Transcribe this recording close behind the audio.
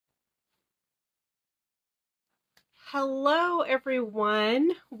Hello,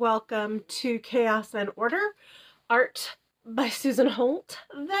 everyone. Welcome to Chaos and Order, art by Susan Holt.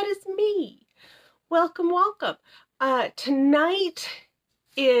 That is me. Welcome, welcome. Tonight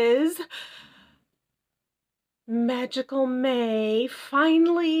is Magical May.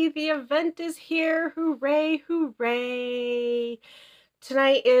 Finally, the event is here. Hooray, hooray.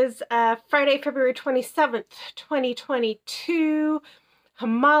 Tonight is Friday, February 27th, 2022.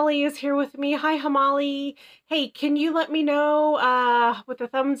 Hamali is here with me. Hi, Hamali. Hey, can you let me know with a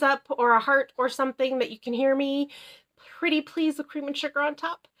thumbs up or a heart or something that you can hear me? Pretty please with cream and sugar on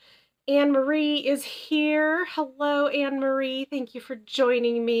top. Anne Marie is here. Hello, Anne Marie. Thank you for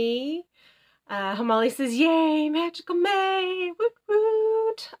joining me. Hamali says, yay, Magical May. Woot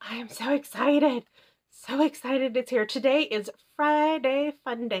woot. I am so excited. So excited it's here. Today is Friday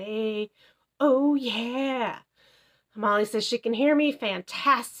Fun Day. Oh, yeah. Molly says she can hear me.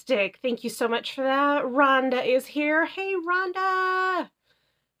 Fantastic. Thank you so much for that. Rhonda is here. Hey, Rhonda.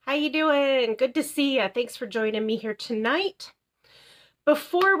 How you doing? Good to see you. Thanks for joining me here tonight.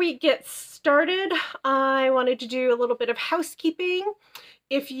 Before we get started, I wanted to do a little bit of housekeeping.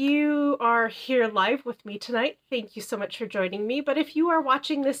 If you are here live with me tonight, thank you so much for joining me. But if you are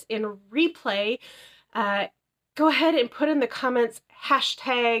watching this in replay, go ahead and put in the comments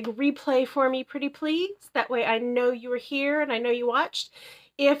hashtag replay for me, pretty please. That way I know you were here and I know you watched.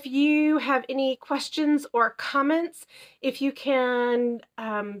 If you have any questions or comments, if you can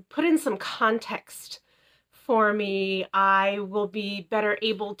put in some context for me, I will be better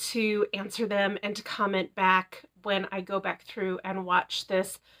able to answer them and to comment back when I go back through and watch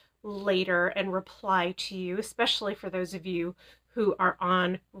this later and reply to you, especially for those of you who are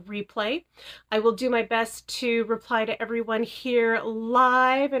on replay. I will do my best to reply to everyone here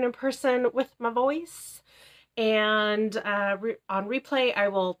live and in person with my voice. And on replay, I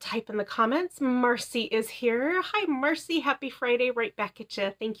will type in the comments. Marcy is here. Hi, Marcy. Happy Friday. Right back at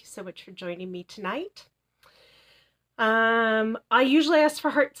you. Thank you so much for joining me tonight. I usually ask for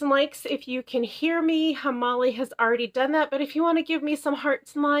hearts and likes if you can hear me. Hamali has already done that, but if you want to give me some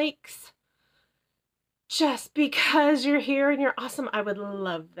hearts and likes, just because you're here and you're awesome, I would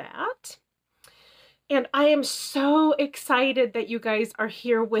love that. And I am so excited that you guys are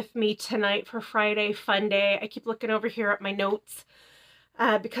here with me tonight for Friday Fun Day. I keep looking over here at my notes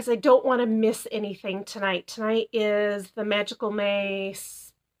because I don't want to miss anything tonight. Tonight is the Magical May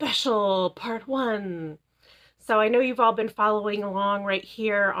special part 1. So I know you've all been following along right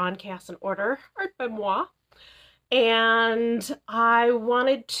here on Chaos and Order, art by moi. And I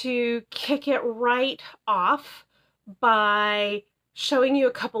wanted to kick it right off by showing you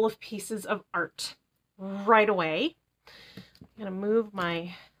a couple of pieces of art right away. I'm going to move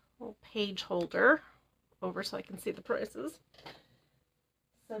my little page holder over so I can see the prices.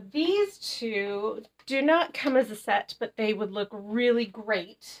 So these two do not come as a set, but they would look really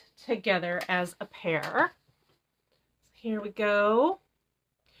great together as a pair. Here we go.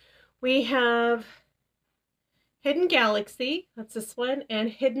 We have Hidden Galaxy, that's this one, and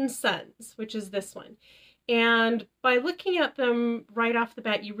Hidden Suns, which is this one. And by looking at them right off the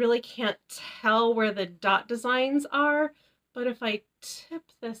bat, you really can't tell where the dot designs are. But if I tip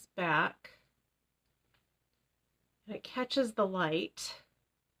this back and it catches the light,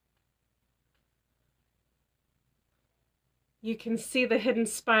 you can see the hidden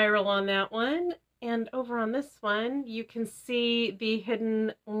spiral on that one. And over on this one, you can see the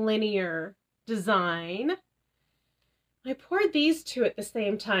hidden linear design. I poured these two at the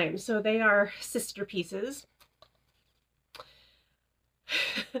same time, so they are sister pieces.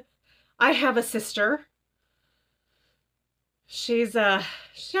 I have a sister. She's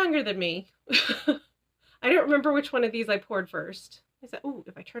younger than me. I don't remember which one of these I poured first. I said, ooh,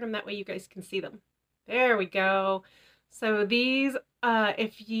 if I turn them that way, you guys can see them. There we go. So these,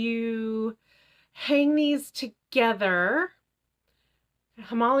 if you hang these together,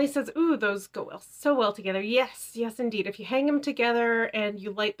 Hamali says, ooh, those go so well together. Yes, yes, indeed. If you hang them together and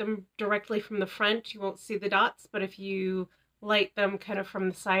you light them directly from the front, you won't see the dots. But if you light them kind of from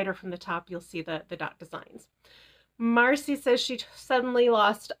the side or from the top, you'll see the dot designs. Marcy says she suddenly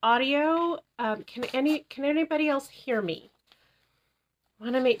lost audio. Can anybody else hear me? I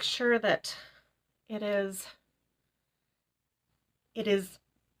want to make sure that it is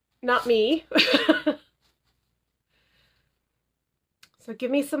not me. So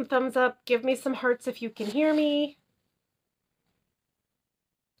give me some thumbs up, give me some hearts if you can hear me.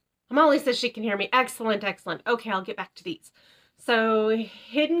 Molly says she can hear me. Excellent, excellent. Okay, I'll get back to these. So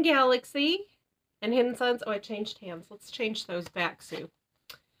Hidden Galaxy and Hidden Suns. Oh, I changed hands. Let's change those back, Sue.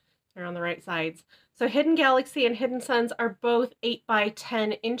 They're on the right sides. So Hidden Galaxy and Hidden Suns are both 8 by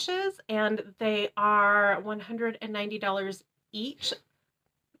 10 inches, and they are $190 each.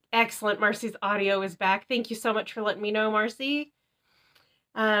 Excellent. Marcy's audio is back. Thank you so much for letting me know, Marcy.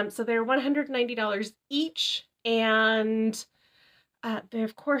 So they're $190 each, and they,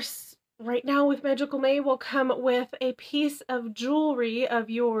 of course, right now with Magical May will come with a piece of jewelry of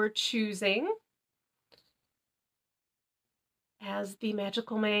your choosing as the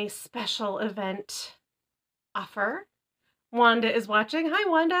Magical May special event offer. Wanda is watching. Hi,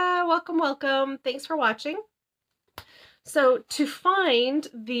 Wanda. Welcome, welcome. Thanks for watching. So to find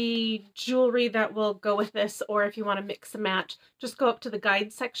the jewelry that will go with this, or if you want to mix and match, just go up to the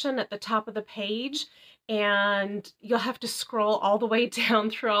guide section at the top of the page, and you'll have to scroll all the way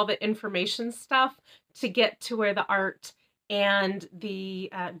down through all the information stuff to get to where the art and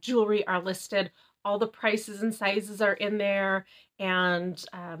the jewelry are listed. All the prices and sizes are in there, and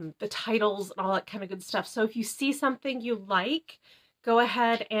the titles and all that kind of good stuff. So if you see something you like, go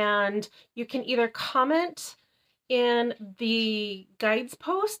ahead and you can either comment in the guides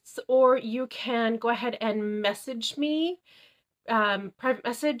posts, or you can go ahead and message me, private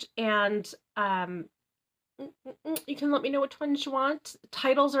message, and you can let me know which ones you want.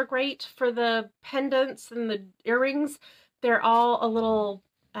 Titles are great for the pendants and the earrings. They're all a little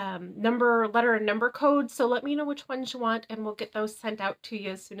letter and number code, so let me know which ones you want and we'll get those sent out to you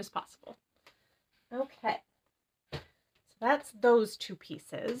as soon as possible. Okay, so that's those two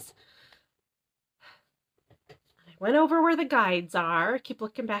pieces. Went over where the guides are. Keep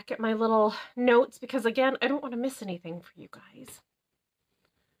looking back at my little notes because, again, I don't want to miss anything for you guys.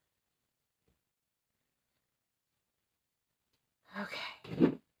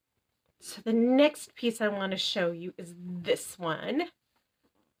 Okay. So the next piece I want to show you is this one.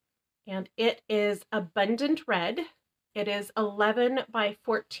 And it is Abundant Red. It is 11 by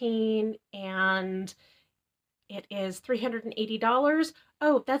 14 and it is $380.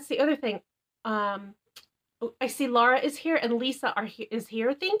 Oh, that's the other thing. I see Laura is here and Lisa is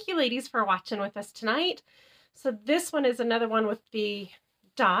here. Thank you, ladies, for watching with us tonight. So this one is another one with the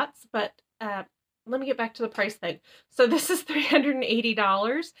dots, but let me get back to the price thing. So this is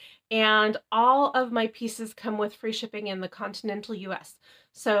 $380, and all of my pieces come with free shipping in the continental US.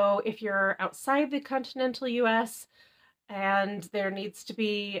 So if you're outside the continental US and there needs to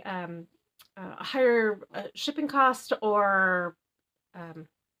be a higher shipping cost, or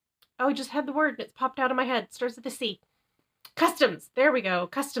oh, I just had the word and it's popped out of my head. It starts with a C. Customs. There we go.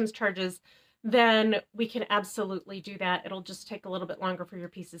 Customs charges. Then we can absolutely do that. It'll just take a little bit longer for your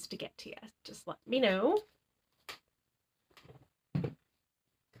pieces to get to you. Just let me know.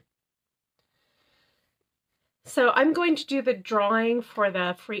 So I'm going to do the drawing for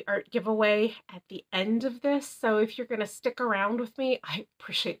the free art giveaway at the end of this. So if you're going to stick around with me, I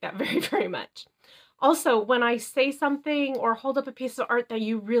appreciate that very, very much. Also, when I say something or hold up a piece of art that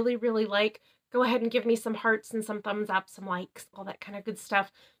you really, really like, go ahead and give me some hearts and some thumbs up, some likes, all that kind of good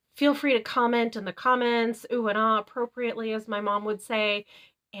stuff. Feel free to comment in the comments, ooh and ah, appropriately, as my mom would say.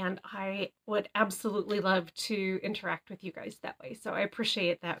 And I would absolutely love to interact with you guys that way. So I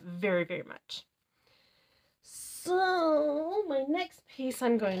appreciate that very, very much. So my next piece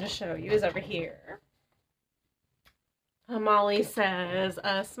I'm going to show you is over here. Molly says,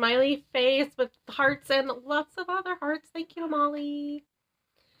 a smiley face with hearts and lots of other hearts. Thank you, Molly.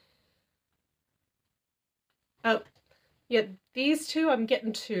 Oh, yeah, these two I'm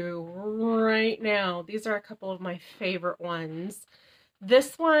getting to right now. These are a couple of my favorite ones.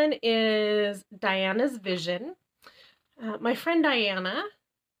 This one is Diana's Vision. My friend Diana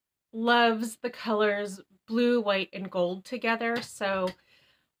loves the colors blue, white, and gold together. So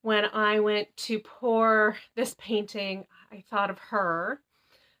when I went to pour this painting, I thought of her.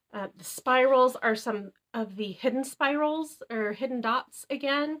 The spirals are some of the hidden spirals, or hidden dots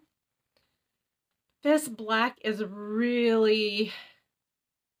again. This black is really,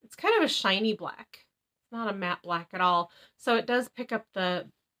 it's kind of a shiny black. It's not a matte black at all. So it does pick up the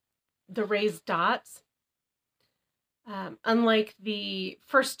raised dots. Unlike the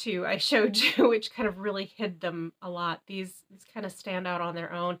first two I showed you, which kind of really hid them a lot. These kind of stand out on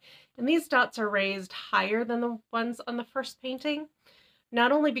their own. And these dots are raised higher than the ones on the first painting.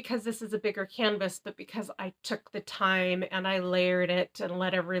 Not only because this is a bigger canvas, but because I took the time and I layered it and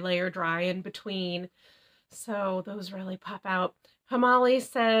let every layer dry in between. So those really pop out. Hamali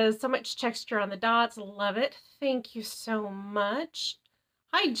says, so much texture on the dots. Love it. Thank you so much.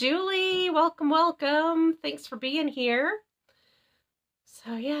 Hi, Julie. Welcome, welcome. Thanks for being here.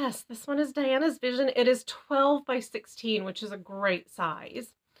 So yes, this one is Diana's Vision. It is 12 by 16, which is a great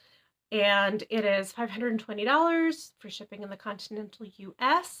size. And it is $520 for shipping in the continental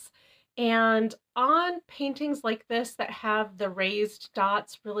US. And on paintings like this that have the raised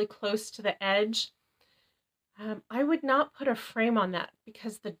dots really close to the edge, I would not put a frame on that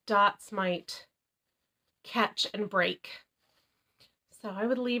because the dots might catch and break. So I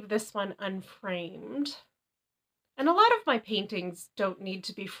would leave this one unframed. And a lot of my paintings don't need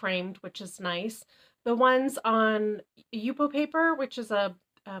to be framed, which is nice. The ones on Yupo paper, which is a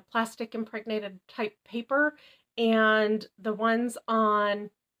plastic impregnated type paper, and the ones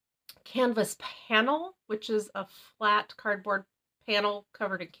on canvas panel, which is a flat cardboard panel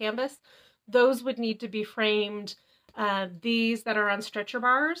covered in canvas, those would need to be framed. These that are on stretcher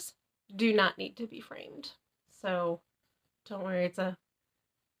bars do not need to be framed. So don't worry, it's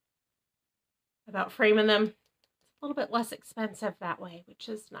about framing them. It's a little bit less expensive that way, which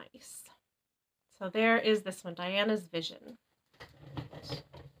is nice. So there is this one, Diana's Vision.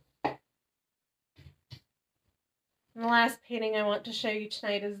 And the last painting I want to show you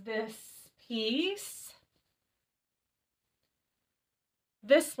tonight is this piece.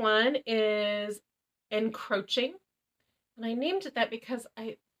 This one is Encroaching, and I named it that because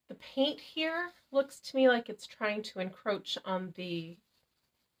the paint here looks to me like it's trying to encroach on the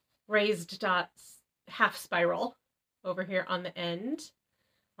raised dots half spiral over here on the end,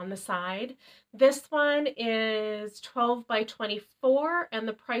 on the side. This one is 12 by 24, and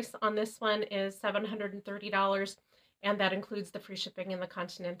the price on this one is $730, and that includes the free shipping in the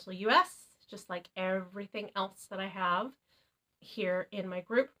continental US, just like everything else that I have here in my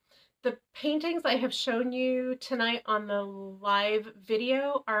group. The paintings I have shown you tonight on the live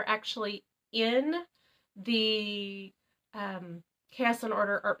video are actually in the Chaos and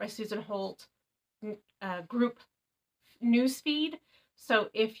Order Art by Susan Holt group newsfeed. So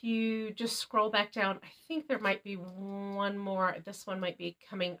if you just scroll back down, I think there might be one more. This one might be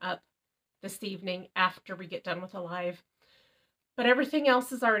coming up this evening after we get done with the live. But everything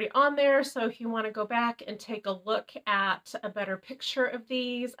else is already on there, so if you want to go back and take a look at a better picture of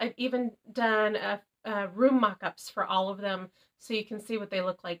these, I've even done room mock-ups for all of them so you can see what they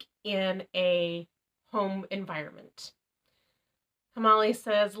look like in a home environment. Hamali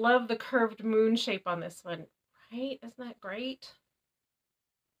says, love the curved moon shape on this one. Right? Isn't that great?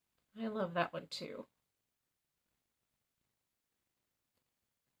 I love that one too.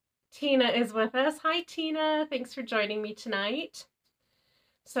 Tina is with us. Hi, Tina. Thanks for joining me tonight.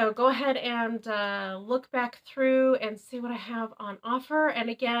 So go ahead and look back through and see what I have on offer. And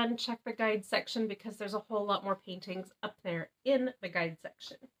again, check the guide section because there's a whole lot more paintings up there in the guide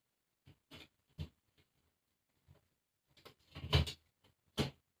section.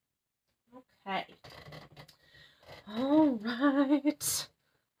 Okay. All right.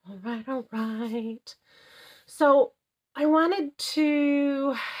 All right, all right. So I wanted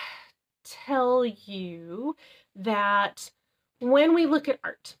to tell you that when we look at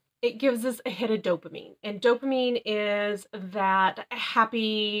art, it gives us a hit of dopamine. And dopamine is that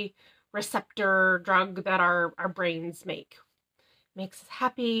happy receptor drug that our brains make. It makes us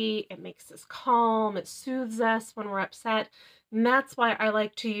happy, it makes us calm, it soothes us when we're upset. And that's why I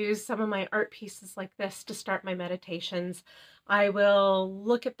like to use some of my art pieces like this to start my meditations. I will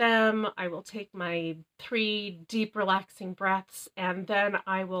look at them, I will take my 3 deep relaxing breaths, and then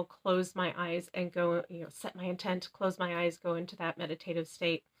I will close my eyes and go, set my intent, close my eyes, go into that meditative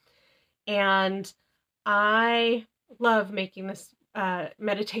state. And I love making this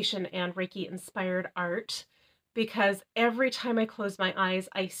meditation and Reiki inspired art because every time I close my eyes,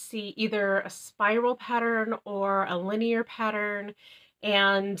 I see either a spiral pattern or a linear pattern,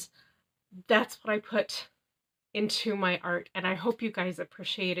 and that's what I put into my art, and I hope you guys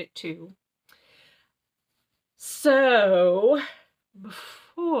appreciate it too. So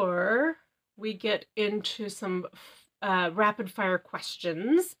before we get into some rapid fire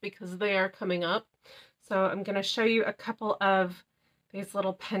questions, because they are coming up, so I'm going to show you a couple of these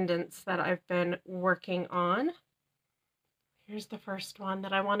little pendants that I've been working on. Here's the first one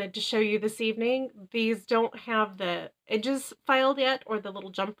that I wanted to show you this evening. These don't have the edges filed yet or the little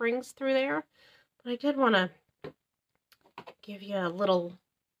jump rings through there, but I did want to give you a little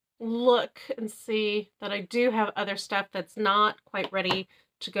look and see that I do have other stuff that's not quite ready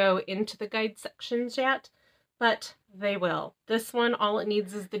to go into the guide sections yet, but they will. This one, all it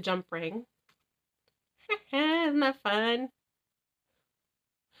needs is the jump ring. Isn't that fun?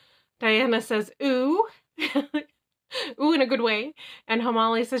 Diana says, ooh. Ooh, in a good way. And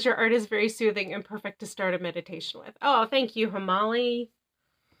Hamali says, your art is very soothing and perfect to start a meditation with. Oh, thank you, Hamali.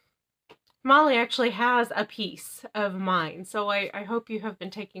 Molly actually has a piece of mine, so I hope you have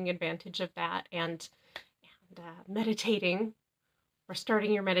been taking advantage of that and meditating or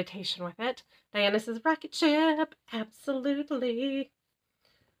starting your meditation with it. Diana says, rocket ship, absolutely.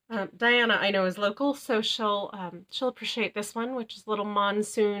 Diana, I know, is local, so she'll appreciate this one, which is a little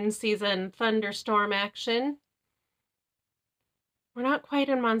monsoon season thunderstorm action. We're not quite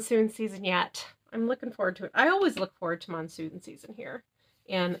in monsoon season yet. I'm looking forward to it. I always look forward to monsoon season here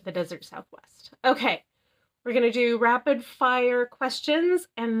in the desert Southwest. Okay, we're going to do rapid fire questions,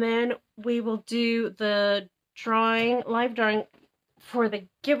 and then we will do the live drawing for the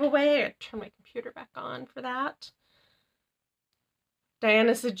giveaway. I turn my computer back on for that.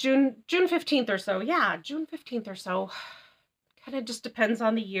 Diana said June 15th or so. Yeah, June 15th or so. Kind of just depends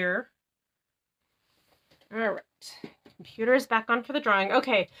on the year. All right. Computer is back on for the drawing.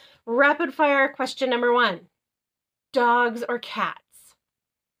 Okay, rapid fire question number 1. Dogs or cats?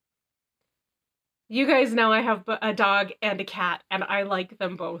 You guys know I have a dog and a cat, and I like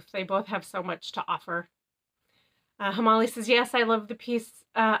them both. They both have so much to offer. Hamali says, yes, I love the piece.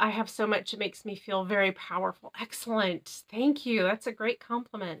 I have so much. It makes me feel very powerful. Excellent. Thank you. That's a great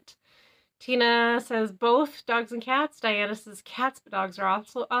compliment. Tina says, both dogs and cats. Diana says, cats, but dogs are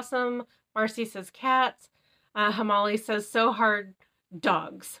also awesome. Marcy says, cats. Hamali says, so hard,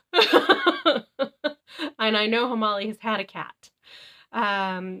 dogs. And I know Hamali has had a cat.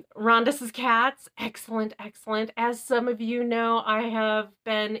 Rhonda says, cats. Excellent, excellent. As some of you know, I have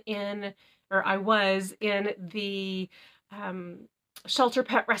been in, or I was in the shelter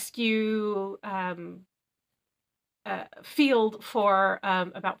pet rescue field for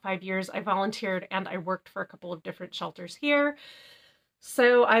about 5 years. I volunteered and I worked for a couple of different shelters here.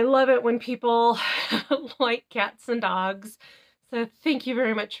 So I love it when people like cats and dogs. So thank you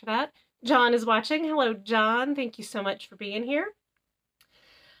very much for that. John is watching. Hello, John. Thank you so much for being here.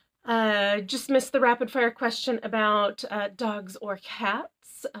 Just missed the rapid fire question about dogs or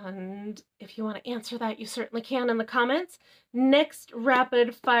cats. And if you want to answer that, you certainly can in the comments. Next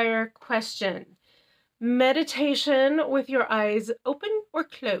rapid fire question. Meditation with your eyes open or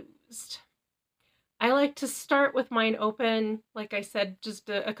closed? I like to start with mine open, like I said just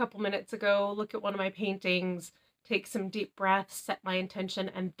a couple minutes ago, look at one of my paintings, take some deep breaths, set my intention,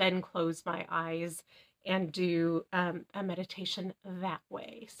 and then close my eyes and do a meditation that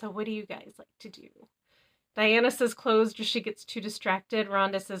way. So what do you guys like to do? Diana says closed or she gets too distracted.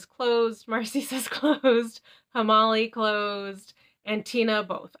 Rhonda says closed. Marcy says closed. Hamali closed. And Tina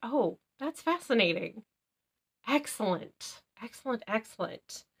both. Oh, that's fascinating. Excellent. Excellent,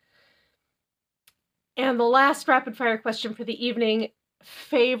 excellent. And the last rapid fire question for the evening,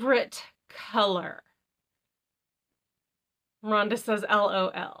 favorite color? Rhonda says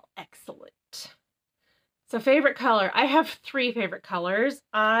LOL. Excellent. So favorite color. I have 3 favorite colors.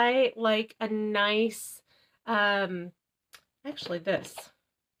 I like a nice, actually this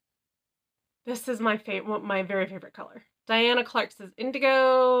is my very favorite color. Diana Clark says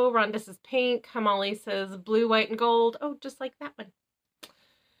indigo. Rhonda says pink. Hamali says blue, white, and gold. Oh, just like that one.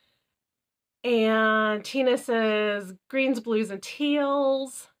 And Tina says greens, blues, and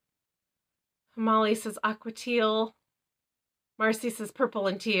teals. Hamali says aqua teal. Marcy says purple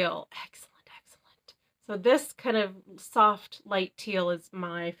and teal. Excellent, excellent. So this kind of soft, light teal is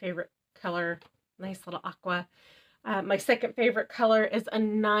my favorite color. Nice little aqua. My second favorite color is a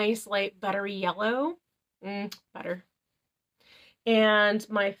nice, light, buttery yellow. Butter. And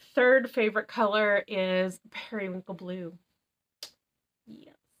my third favorite color is periwinkle blue.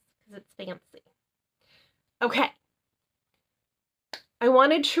 Yes, because it's fancy. Okay. I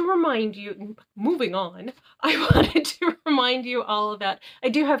wanted to remind you, moving on, I wanted to remind you all that I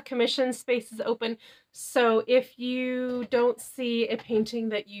do have commission spaces open. So if you don't see a painting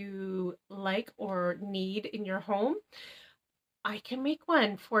that you like or need in your home, I can make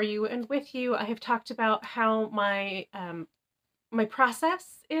one for you and with you. I have talked about how my my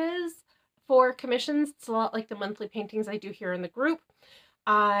process is for commissions. It's a lot like the monthly paintings I do here in the group.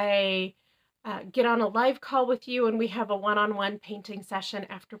 I get on a live call with you and we have a one-on-one painting session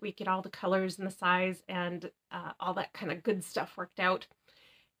after we get all the colors and the size and all that kind of good stuff worked out.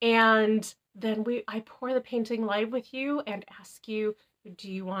 And then I pour the painting live with you and ask you,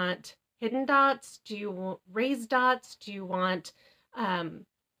 do you want hidden dots? Do you want raised dots? Do you want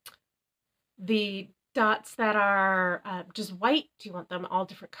the dots that are just white? Do you want them all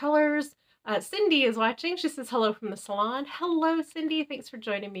different colors? Cindy is watching. She says hello from the salon. Hello, Cindy. Thanks for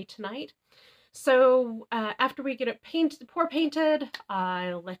joining me tonight. So after we get it pour painted,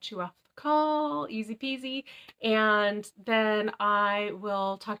 I'll let you off the call, easy peasy, and then I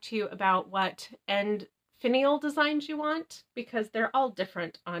will talk to you about what end finial designs you want, because they're all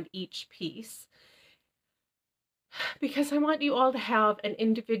different on each piece. Because I want you all to have an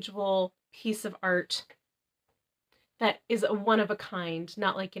individual piece of art that is a one of a kind,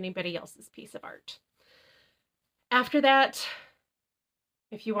 not like anybody else's piece of art. After that,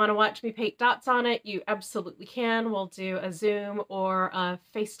 If you want to watch me paint dots on it, you absolutely can. We'll do a Zoom or a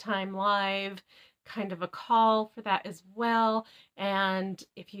FaceTime live kind of a call for that as well. And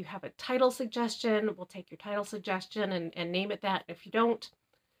if you have a title suggestion, we'll take your title suggestion and name it that. If you don't,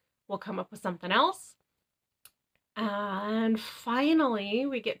 we'll come up with something else. And finally,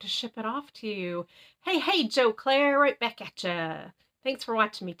 we get to ship it off to you. Hey, Joe Claire, right back at ya. Thanks for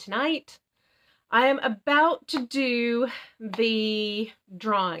watching me tonight. I am about to do the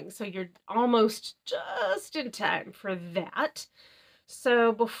drawing, so you're almost just in time for that.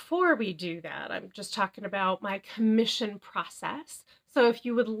 So before we do that, I'm just talking about my commission process. So if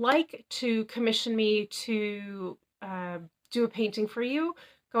you would like to commission me to do a painting for you,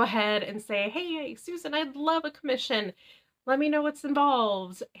 go ahead and say, hey, Susan, I'd love a commission. Let me know what's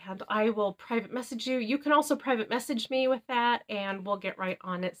involved, and I will private message you. You can also private message me with that, and we'll get right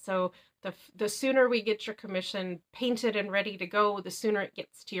on it. So the sooner we get your commission painted and ready to go, the sooner it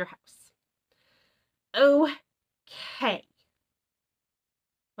gets to your house. Okay.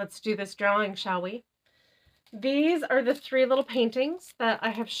 Let's do this drawing, shall we? These are the 3 little paintings that I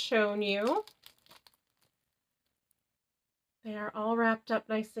have shown you. They are all wrapped up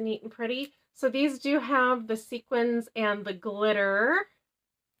nice and neat and pretty. So these do have the sequins and the glitter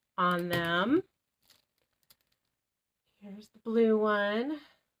on them. Here's the blue one.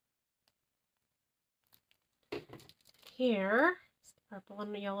 Here's the purple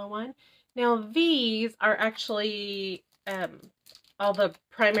and the yellow one. Now these are actually all the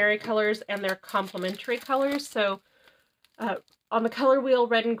primary colors and their complementary colors. So on the color wheel,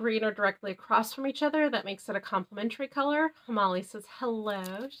 red and green are directly across from each other. That makes it a complementary color. Hamali says,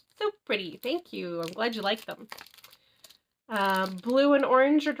 hello. She's so pretty. Thank you. I'm glad you like them. Blue and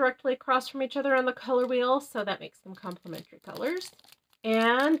orange are directly across from each other on the color wheel, so that makes them complementary colors.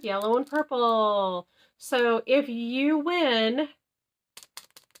 And yellow and purple. So if you win,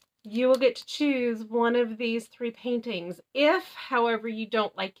 you will get to choose one of these 3 paintings. If, however, you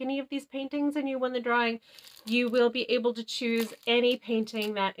don't like any of these paintings and you win the drawing, you will be able to choose any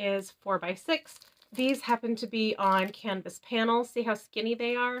painting that is 4x6. These happen to be on canvas panels. See how skinny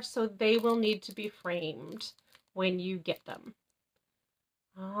they are? So they will need to be framed when you get them.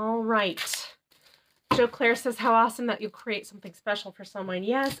 All right. Joe Claire says, how awesome that you'll create something special for someone.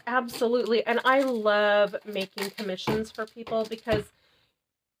 Yes, absolutely. And I love making commissions for people because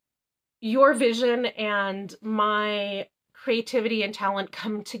your vision and my creativity and talent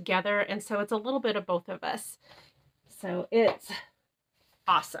come together, and so it's a little bit of both of us. So it's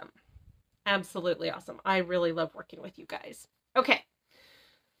awesome. Absolutely awesome. I really love working with you guys. Okay.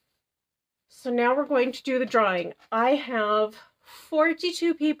 So now we're going to do the drawing. I have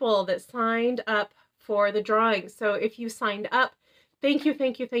 42 people that signed up for the drawing. So if you signed up, thank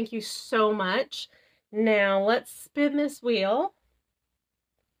you so much. Now let's spin this wheel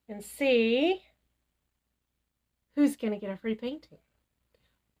and see who's going to get a free painting.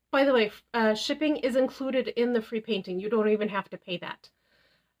 By the way, shipping is included in the free painting. You don't even have to pay that.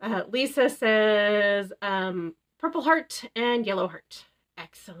 Lisa says purple heart and yellow heart.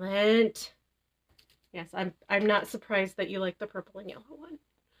 Excellent. Yes, I'm not surprised that you like the purple and yellow one.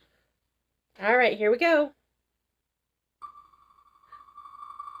 All right, here we go.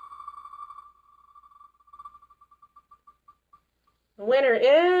 The winner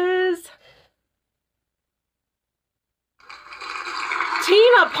is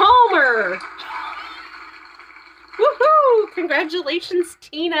Tina Palmer. Woohoo! Congratulations,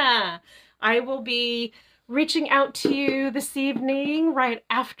 Tina. I will be reaching out to you this evening right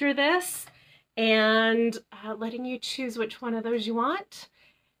after this and letting you choose which one of those you want.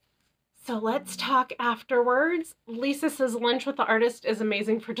 So let's talk afterwards. Lisa says lunch with the artist is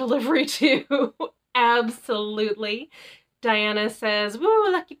amazing for delivery too. Absolutely. Diana says,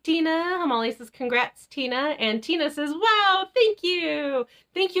 woo, lucky Tina. Hamali says, congrats, Tina. And Tina says, wow, thank you.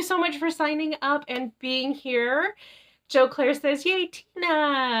 Thank you so much for signing up and being here. Joe Claire says, yay,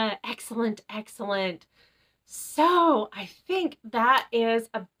 Tina. Excellent, excellent. So I think that is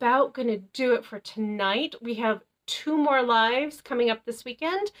about going to do it for tonight. We have 2 more lives coming up this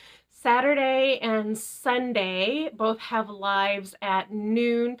weekend. Saturday and Sunday both have lives at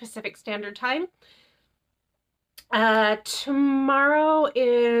noon Pacific Standard Time. Tomorrow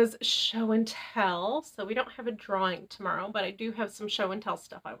is show and tell, so we don't have a drawing tomorrow, but I do have some show and tell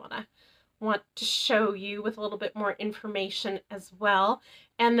stuff I want to show you with a little bit more information as well.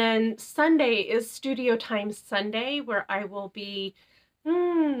 And then Sunday is Studio Time Sunday, where I will be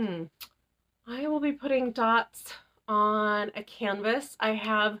putting dots on a canvas. I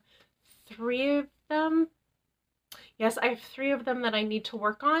have 3 of them. Yes, I have 3 of them that I need to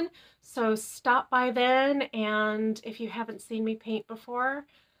work on, so stop by then, and if you haven't seen me paint before,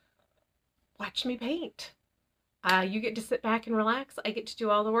 watch me paint. You get to sit back and relax. I get to do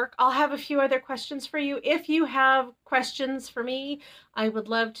all the work. I'll have a few other questions for you. If you have questions for me, I would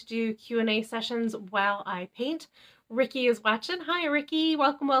love to do Q&A sessions while I paint. Ricky is watching. Hi, Ricky.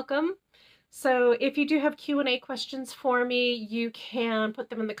 Welcome, welcome. So if you do have Q&A questions for me, you can put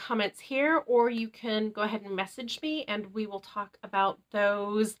them in the comments here, or you can go ahead and message me, and we will talk about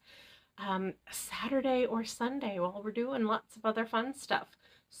those Saturday or Sunday while we're doing lots of other fun stuff.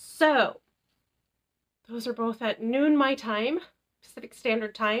 So those are both at noon my time, Pacific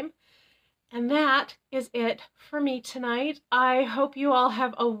Standard Time. And that is it for me tonight. I hope you all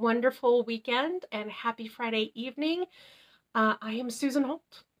have a wonderful weekend and happy Friday evening. I am Susan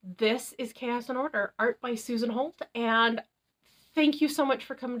Holt. This is Chaos and Order, art by Susan Holt. And thank you so much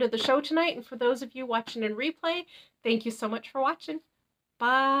for coming to the show tonight. And for those of you watching in replay, thank you so much for watching.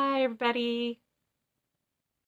 Bye, everybody.